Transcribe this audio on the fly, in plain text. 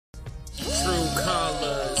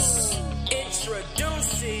colors.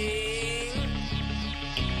 Introducing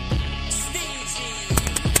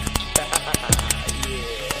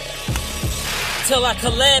till I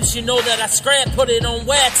collapse, you know that I scrap, put it on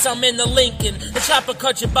wax, I'm in the Lincoln. The chopper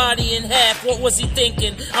cut your body in half, what was he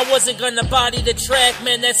thinking? I wasn't gonna body the track,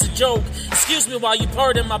 man, that's a joke. Excuse me while you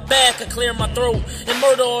pardon my back, I clear my throat and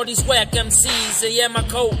murder all these whack MCs. And yeah, my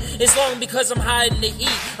coat is long because I'm hiding the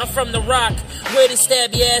heat. I'm from the rock, where they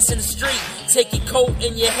stab your ass in the street. Take your coat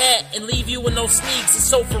and your hat and leave you with no sneaks. It's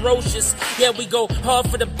so ferocious. Yeah, we go hard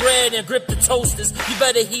for the bread and grip the toasters. You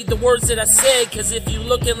better heed the words that I said, cause if you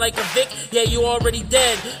looking like a Vic, yeah, you already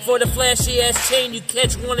dead. For the flashy ass chain, you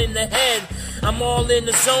catch one in the head. I'm all in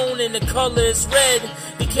the zone and the color is red.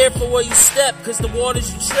 Be careful where you step, cause the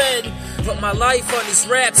waters you tread. Put my life on these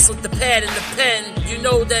raps with the pad and the pen. You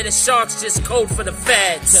know that a shark's just code for the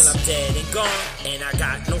fads. Till I'm dead and gone, and I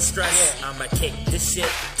got no stress. I'ma kick this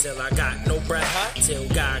shit till I got no breath. Till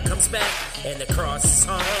God comes back, and the cross is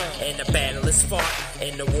hung, and the battle is fought,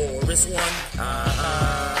 and the war is won.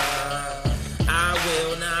 I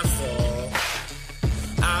will not fall,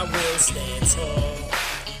 I will stand tall.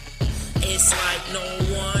 It's like no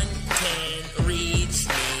one can reach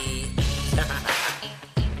me.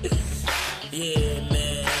 Yeah,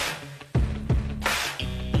 man.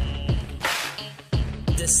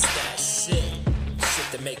 This is that shit. Shit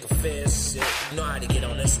to make a fair shit. You know how to get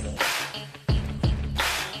on this one.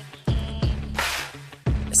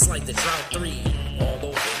 It's like the Drought 3 all over.